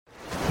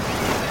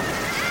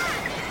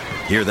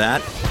Hear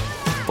that?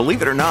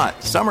 Believe it or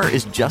not, summer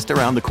is just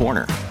around the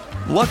corner.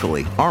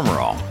 Luckily, Armor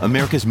All,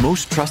 America's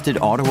most trusted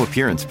auto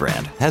appearance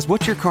brand, has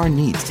what your car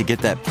needs to get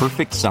that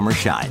perfect summer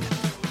shine.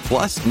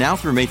 Plus, now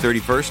through May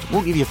 31st,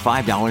 we'll give you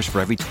 $5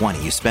 for every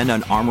 $20 you spend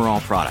on Armor All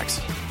products.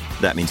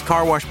 That means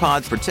car wash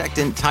pods,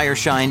 protectant, tire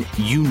shine,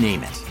 you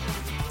name it.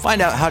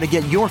 Find out how to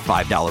get your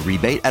 $5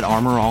 rebate at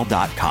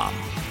armorall.com.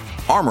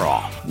 Armor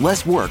All,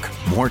 less work,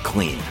 more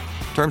clean.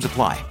 Terms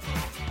apply.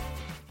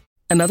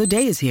 Another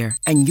day is here,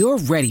 and you're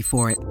ready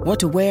for it. What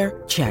to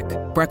wear? Check.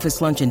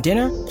 Breakfast, lunch, and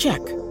dinner? Check.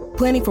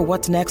 Planning for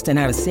what's next and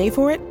how to save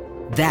for it?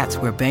 That's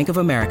where Bank of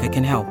America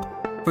can help.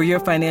 For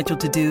your financial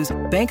to-dos,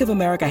 Bank of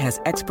America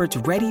has experts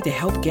ready to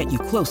help get you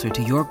closer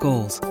to your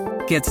goals.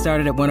 Get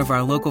started at one of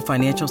our local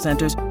financial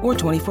centers or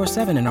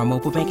 24/7 in our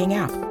mobile banking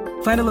app.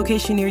 Find a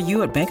location near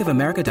you at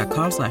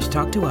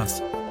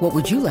bankofamerica.com/talktous. What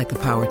would you like the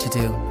power to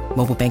do?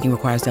 Mobile banking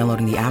requires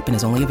downloading the app and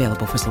is only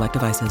available for select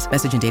devices.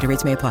 Message and data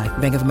rates may apply.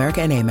 Bank of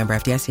America N.A., member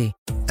FDIC.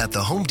 At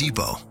the Home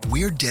Depot,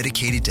 we're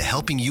dedicated to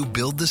helping you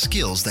build the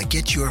skills that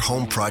get your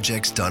home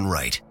projects done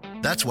right.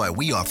 That's why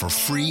we offer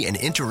free and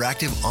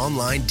interactive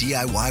online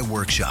DIY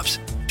workshops.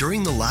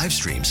 During the live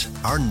streams,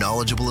 our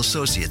knowledgeable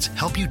associates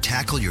help you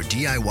tackle your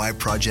DIY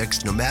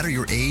projects no matter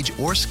your age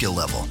or skill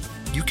level.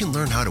 You can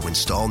learn how to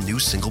install new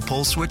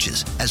single-pole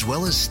switches, as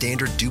well as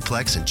standard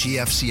duplex and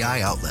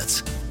GFCI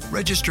outlets.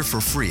 Register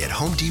for free at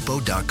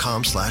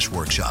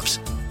homedepot.com/workshops.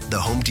 The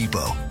Home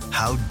Depot,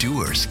 how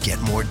doers get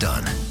more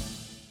done.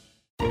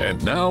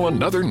 And now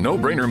another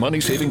no-brainer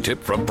money-saving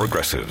tip from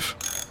Progressive.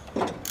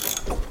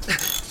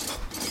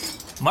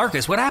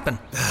 Marcus, what happened?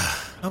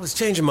 I was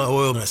changing my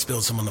oil and I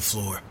spilled some on the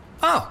floor.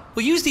 Oh,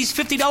 well, use these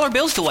 $50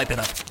 bills to wipe it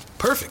up.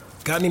 Perfect.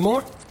 Got any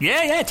more?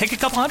 Yeah, take a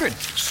couple hundred.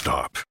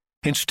 Stop.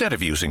 Instead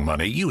of using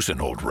money, use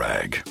an old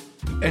rag.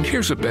 And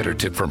here's a better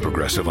tip from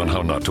Progressive on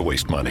how not to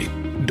waste money.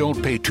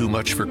 Don't pay too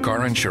much for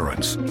car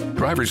insurance.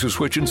 Drivers who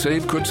switch and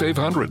save could save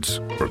hundreds.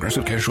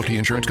 Progressive Casualty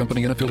Insurance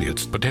Company and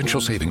Affiliates. Potential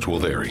savings will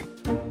vary.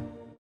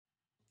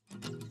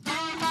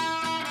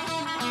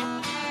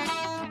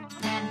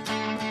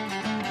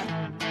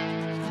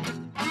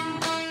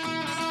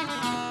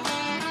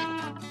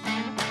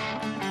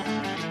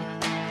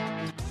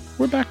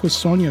 We're back with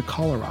Sonia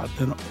Colorado,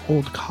 an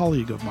old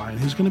colleague of mine,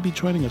 who's going to be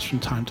joining us from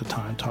time to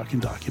time talking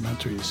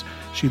documentaries.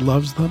 She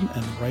loves them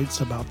and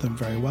writes about them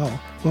very well.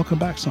 Welcome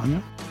back,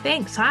 Sonia.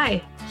 Thanks.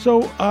 Hi.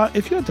 So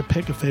if you had to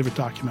pick a favorite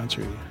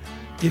documentary,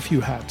 if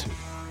you had to,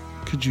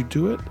 could you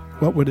do it?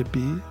 What would it be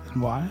and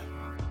why?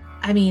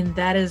 I mean,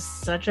 that is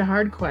such a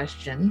hard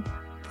question.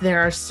 There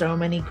are so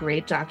many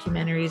great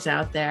documentaries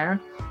out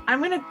there. I'm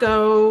going to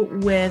go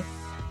with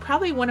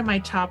probably one of my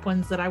top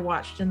ones that I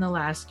watched in the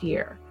last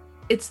year.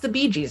 It's the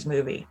Bee Gees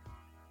movie.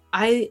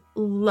 I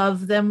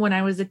loved them when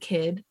I was a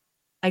kid.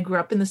 I grew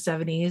up in the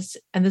 70s,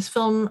 and this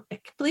film, I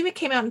believe it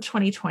came out in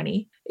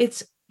 2020.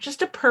 It's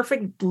just a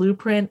perfect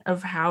blueprint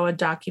of how a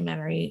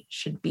documentary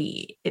should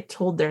be. It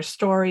told their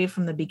story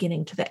from the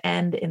beginning to the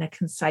end in a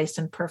concise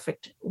and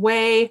perfect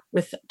way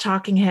with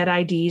talking head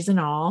IDs and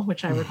all,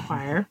 which I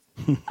require.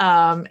 And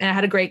I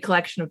had a great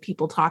collection of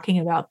people talking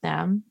about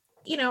them.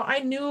 You know, I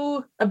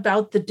knew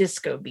about the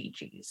disco Bee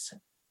Gees.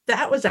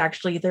 That was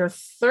actually their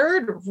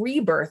third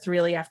rebirth,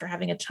 really, after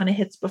having a ton of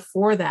hits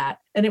before that.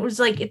 And it was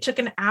like, it took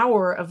an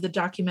hour of the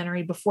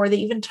documentary before they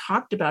even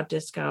talked about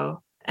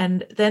disco.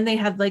 And then they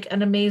had like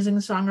an amazing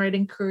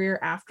songwriting career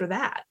after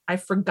that. I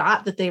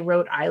forgot that they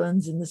wrote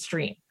Islands in the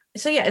Stream.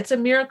 So yeah, it's a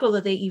miracle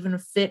that they even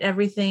fit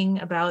everything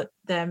about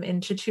them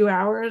into 2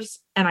 hours.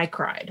 And I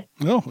cried.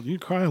 Oh, you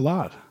cry a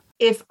lot.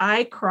 If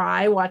I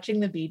cry watching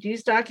the Bee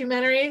Gees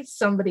documentary,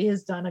 somebody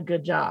has done a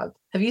good job.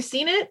 Have you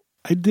seen it?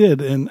 I did,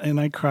 and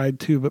I cried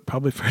too, but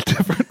probably for a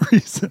different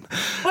reason.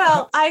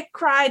 Well, I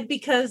cried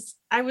because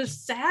I was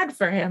sad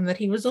for him that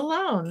he was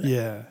alone.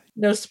 Yeah.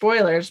 No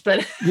spoilers,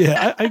 but...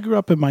 Yeah, I grew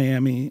up in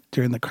Miami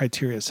during the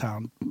Criteria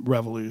Sound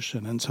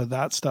revolution, and so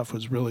that stuff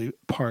was really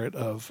part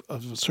of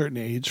a certain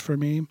age for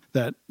me,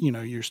 that, you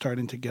know, you're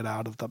starting to get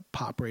out of the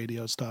pop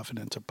radio stuff and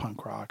into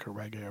punk rock or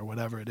reggae or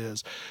whatever it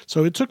is.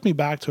 So it took me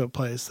back to a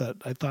place that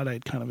I thought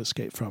I'd kind of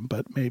escaped from,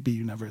 but maybe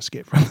you never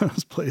escape from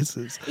those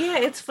places. Yeah,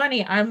 it's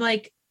funny. I'm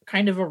like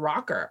kind of a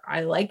rocker.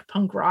 I like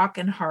punk rock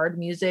and hard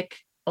music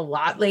a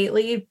lot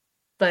lately,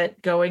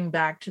 but going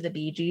back to the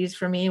Bee Gees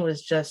for me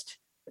was just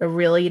a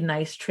really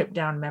nice trip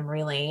down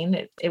memory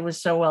lane. It was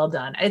so well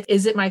done.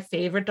 Is it my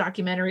favorite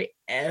documentary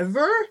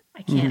ever?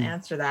 I can't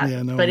answer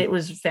that, but it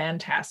was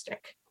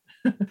fantastic.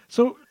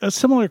 So a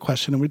similar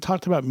question, and we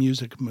talked about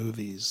music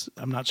movies.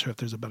 I'm not sure if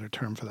there's a better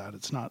term for that.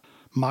 It's not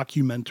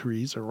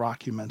mockumentaries or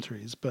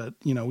rockumentaries, but,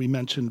 you know, we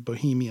mentioned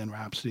Bohemian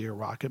Rhapsody or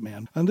Rocket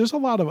Man, and there's a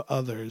lot of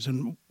others.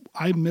 And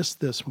I missed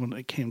this when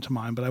it came to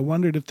mind, but I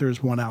wondered if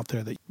there's one out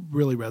there that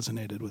really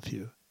resonated with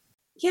you.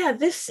 Yeah,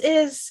 this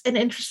is an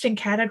interesting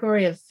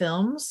category of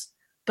films,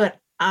 but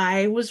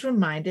I was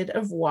reminded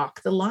of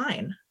Walk the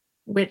Line,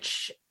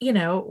 which, you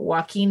know,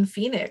 Joaquin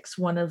Phoenix,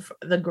 one of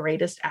the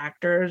greatest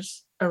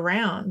actors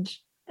around.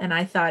 And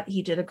I thought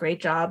he did a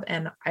great job.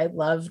 And I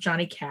love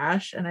Johnny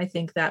Cash. And I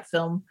think that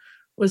film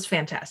was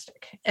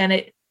fantastic. And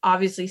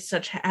obviously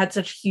had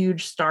such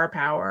huge star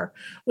power,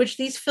 which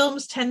these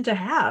films tend to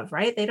have,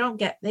 right? They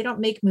don't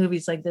make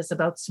movies like this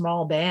about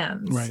small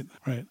bands.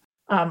 Right.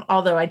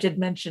 Although I did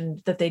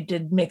mention that they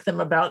did make them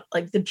about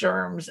like the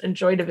Germs and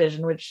Joy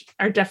Division, which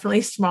are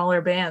definitely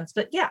smaller bands.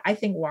 But yeah, I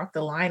think Walk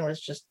the Line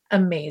was just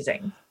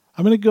amazing.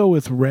 I'm going to go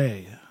with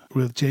Ray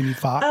with Jamie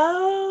Foxx.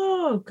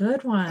 Oh,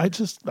 good one.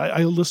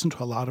 I listen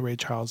to a lot of Ray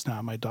Charles now.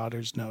 My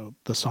daughters know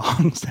the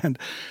songs, and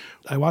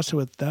I watched it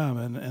with them,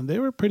 and they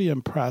were pretty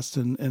impressed.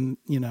 And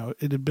you know,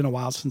 it had been a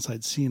while since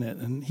I'd seen it,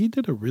 and he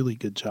did a really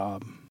good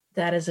job.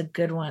 That is a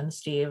good one,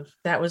 Steve.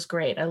 That was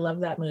great. I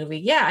love that movie.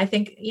 Yeah, I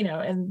think, you know,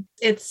 and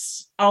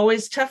it's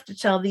always tough to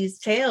tell these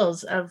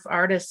tales of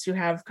artists who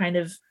have kind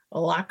of a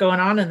lot going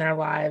on in their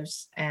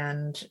lives,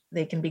 and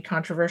they can be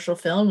controversial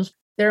films.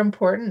 They're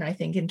important, I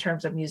think, in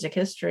terms of music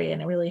history,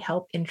 and it really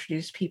help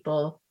introduce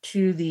people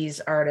to these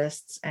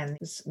artists and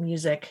this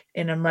music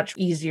in a much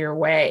easier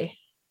way.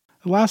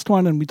 The last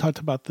one, and we talked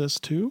about this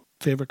too,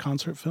 favorite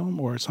concert film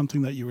or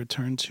something that you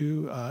return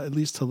to, at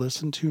least to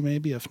listen to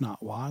maybe, if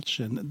not watch.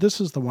 And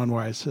this is the one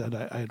where I said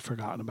I had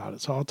forgotten about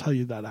it. So I'll tell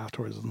you that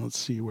afterwards, and let's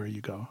see where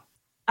you go.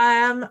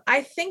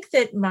 I think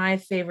that my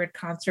favorite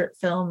concert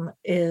film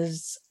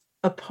is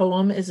A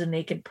Poem is a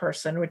Naked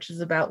Person, which is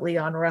about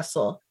Leon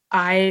Russell.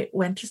 I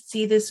went to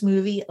see this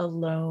movie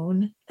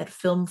alone at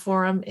Film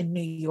Forum in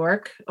New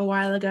York a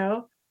while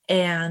ago,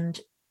 and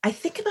I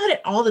think about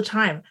it all the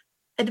time.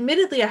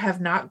 Admittedly, I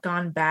have not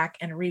gone back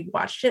and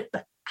rewatched it,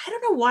 but I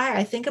don't know why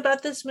I think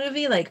about this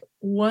movie like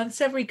once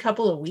every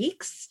couple of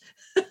weeks.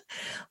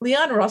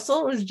 Leon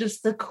Russell was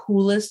just the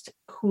coolest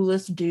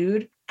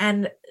dude.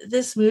 And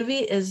this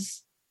movie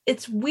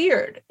it's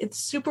weird. It's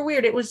super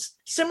weird. It was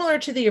similar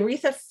to the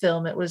Aretha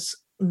film. It was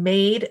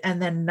made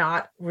and then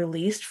not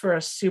released for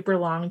a super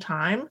long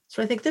time.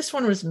 So I think this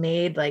one was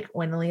made like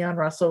when Leon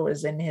Russell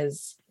was in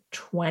his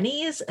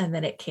 20s, and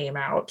then it came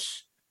out,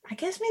 I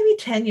guess maybe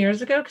 10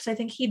 years ago, because I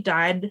think he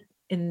died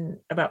in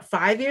about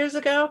 5 years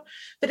ago.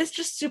 But it's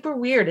just super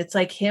weird. It's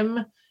like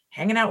him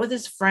hanging out with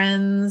his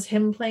friends,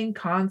 him playing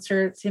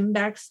concerts, him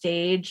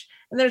backstage.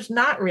 And there's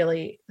not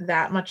really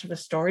that much of a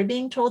story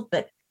being told,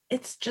 but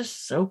it's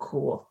just so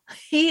cool.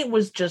 He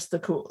was just the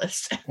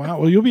coolest. Wow.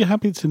 Well, you'll be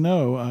happy to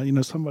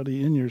know,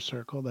 somebody in your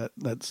circle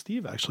that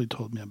Steve actually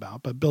told me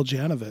about, but Bill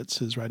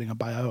Janovitz is writing a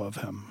bio of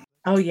him.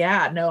 Oh,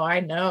 yeah. No, I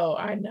know.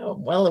 I'm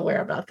well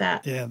aware about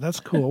that. Yeah,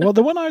 that's cool. Well,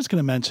 the one I was going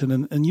to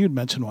mention, and you'd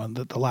mentioned one,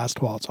 that The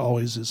Last Waltz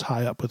always is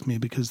high up with me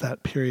because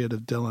that period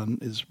of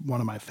Dylan is one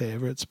of my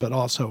favorites. But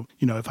also,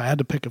 if I had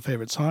to pick a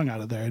favorite song out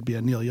of there, it'd be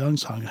a Neil Young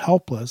song,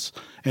 Helpless.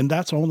 And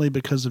that's only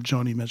because of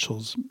Joni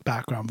Mitchell's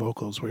background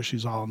vocals where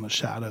she's all in the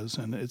shadows,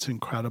 and it's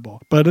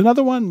incredible. But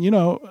another one,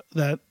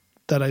 that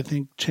I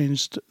think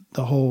changed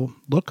the whole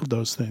look of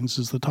those things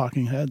is the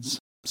Talking Heads.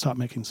 Stop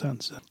Making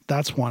Sense.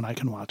 That's one I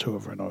can watch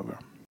over and over.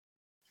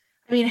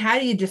 I mean, how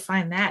do you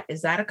define that?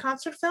 Is that a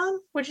concert film,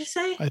 would you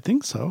say? I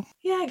think so.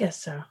 Yeah, I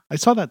guess so. I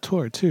saw that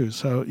tour too.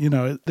 So,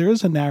 there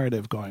is a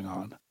narrative going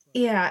on.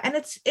 Yeah. And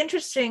it's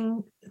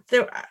interesting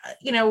that,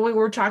 we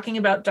were talking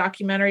about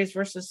documentaries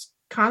versus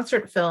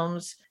concert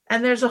films,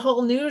 and there's a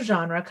whole new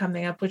genre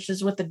coming up, which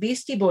is what the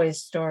Beastie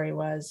Boys story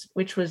was,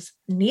 which was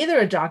neither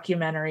a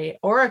documentary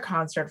or a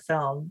concert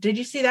film. Did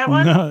you see that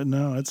one?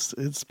 No,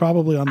 it's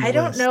probably on the list. I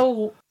don't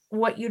know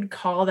what you'd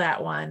call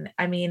that one.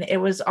 I mean, it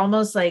was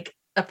almost like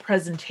a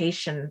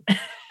presentation.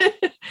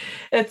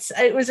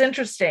 It was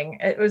interesting.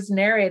 It was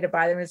narrated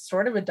by them. It's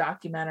sort of a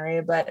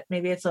documentary, but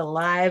maybe it's a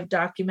live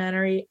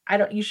documentary.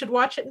 You should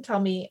watch it and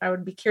tell me. I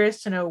would be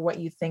curious to know what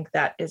you think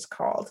that is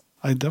called.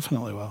 I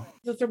definitely will.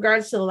 With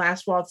regards to The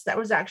Last Waltz, that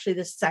was actually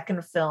the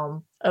second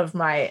film of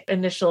my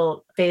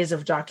initial phase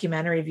of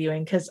documentary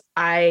viewing, because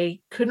I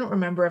couldn't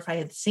remember if I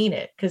had seen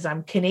it, because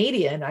I'm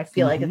Canadian. I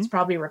feel like it's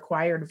probably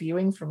required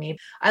viewing for me.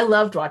 I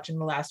loved watching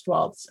The Last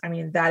Waltz. I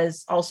mean, that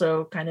is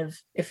also kind of,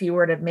 if you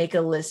were to make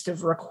a list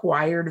of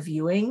required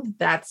viewing,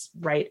 that's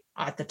right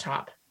at the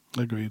top.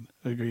 Agreed.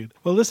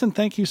 Well, listen,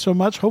 thank you so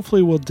much.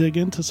 Hopefully we'll dig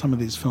into some of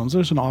these films.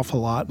 There's an awful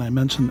lot, and I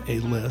mentioned a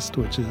list,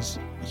 which is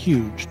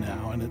huge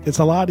now, and it's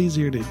a lot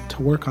easier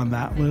to work on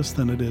that list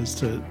than it is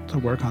to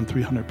work on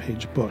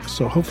 300-page books.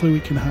 So hopefully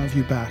we can have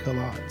you back a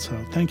lot. So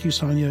thank you,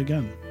 Sonia,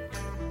 again.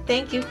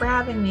 Thank you for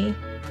having me.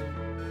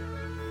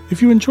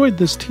 If you enjoyed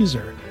this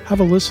teaser,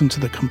 have a listen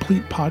to the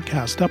complete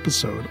podcast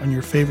episode on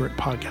your favorite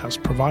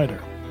podcast provider.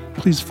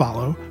 Please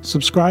follow,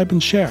 subscribe,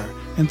 and share.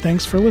 And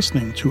thanks for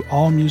listening to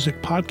All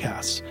Music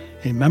Podcasts,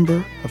 a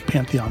member of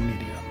Pantheon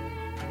Media.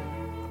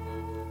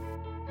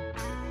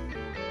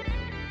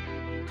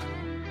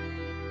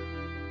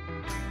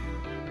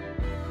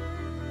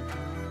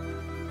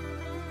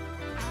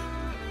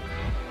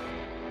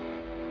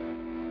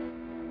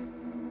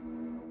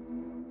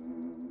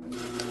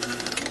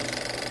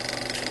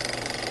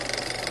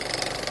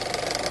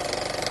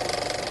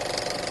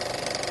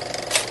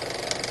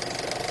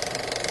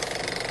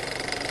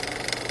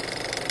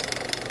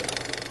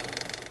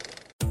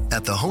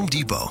 At the Home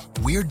Depot,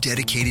 we're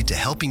dedicated to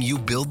helping you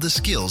build the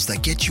skills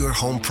that get your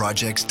home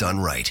projects done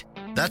right.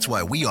 That's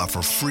why we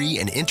offer free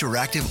and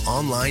interactive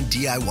online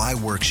DIY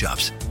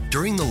workshops.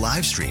 During the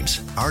live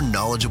streams, our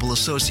knowledgeable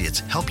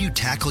associates help you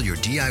tackle your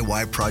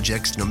DIY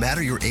projects no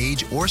matter your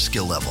age or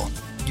skill level.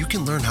 You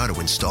can learn how to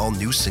install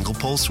new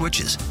single-pole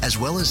switches, as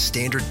well as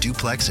standard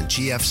duplex and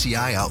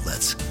GFCI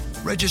outlets.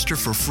 Register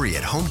for free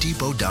at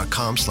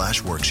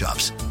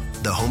homedepot.com/workshops.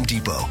 The Home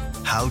Depot,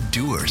 how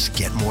doers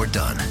get more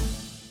done.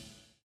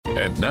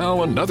 And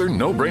now another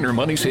no-brainer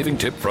money-saving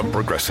tip from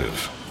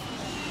Progressive.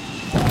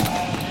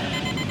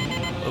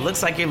 It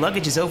looks like your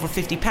luggage is over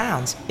 50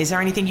 pounds. Is there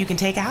anything you can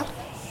take out?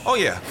 Oh,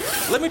 yeah.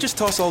 Let me just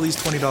toss all these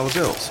 $20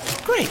 bills.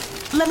 Great.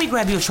 Let me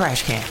grab you a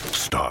trash can.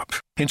 Stop.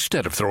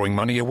 Instead of throwing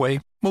money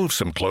away, move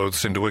some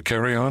clothes into a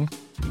carry-on.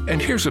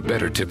 And here's a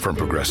better tip from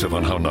Progressive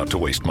on how not to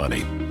waste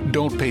money.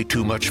 Don't pay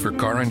too much for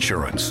car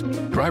insurance.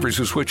 Drivers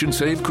who switch and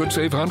save could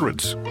save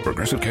hundreds.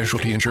 Progressive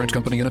Casualty Insurance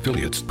Company and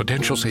Affiliates.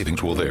 Potential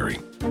savings will vary.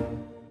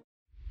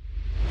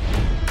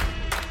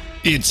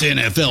 It's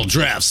NFL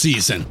draft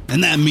season,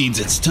 and that means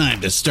it's time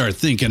to start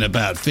thinking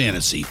about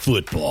fantasy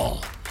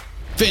football.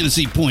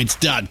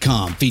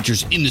 FantasyPoints.com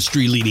features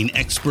industry-leading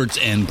experts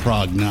and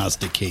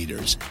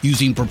prognosticators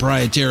using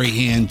proprietary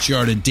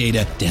hand-charted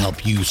data to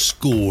help you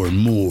score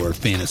more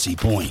fantasy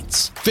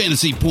points.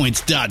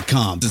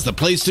 FantasyPoints.com is the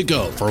place to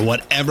go for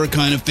whatever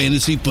kind of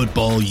fantasy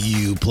football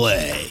you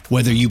play.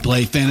 Whether you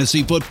play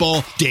fantasy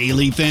football,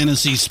 daily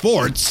fantasy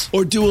sports,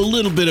 or do a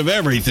little bit of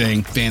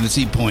everything,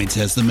 Fantasy Points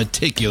has the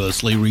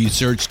meticulously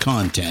researched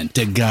content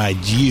to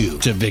guide you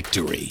to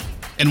victory.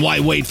 And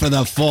why wait for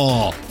the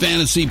fall?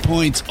 Fantasy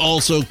Points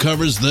also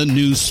covers the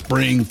new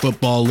spring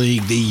football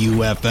league, the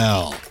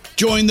UFL.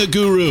 Join the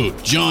guru,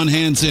 John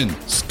Hansen,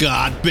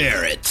 Scott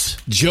Barrett,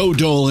 Joe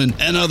Dolan,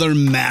 and other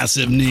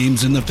massive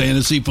names in the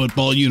fantasy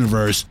football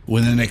universe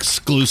with an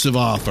exclusive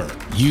offer.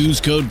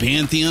 Use code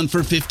Pantheon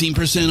for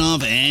 15%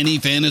 off any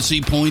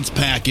Fantasy Points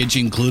package,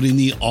 including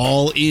the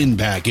all-in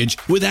package,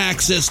 with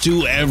access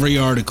to every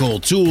article,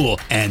 tool,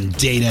 and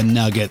data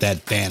nugget that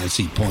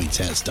Fantasy Points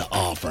has to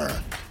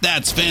offer.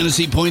 That's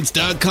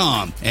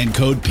FantasyPoints.com and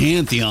code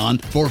Pantheon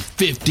for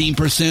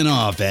 15%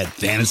 off at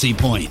Fantasy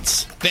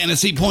Points.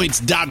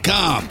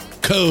 FantasyPoints.com,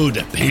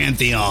 code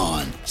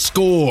Pantheon.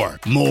 Score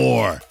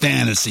more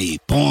fantasy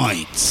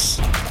points.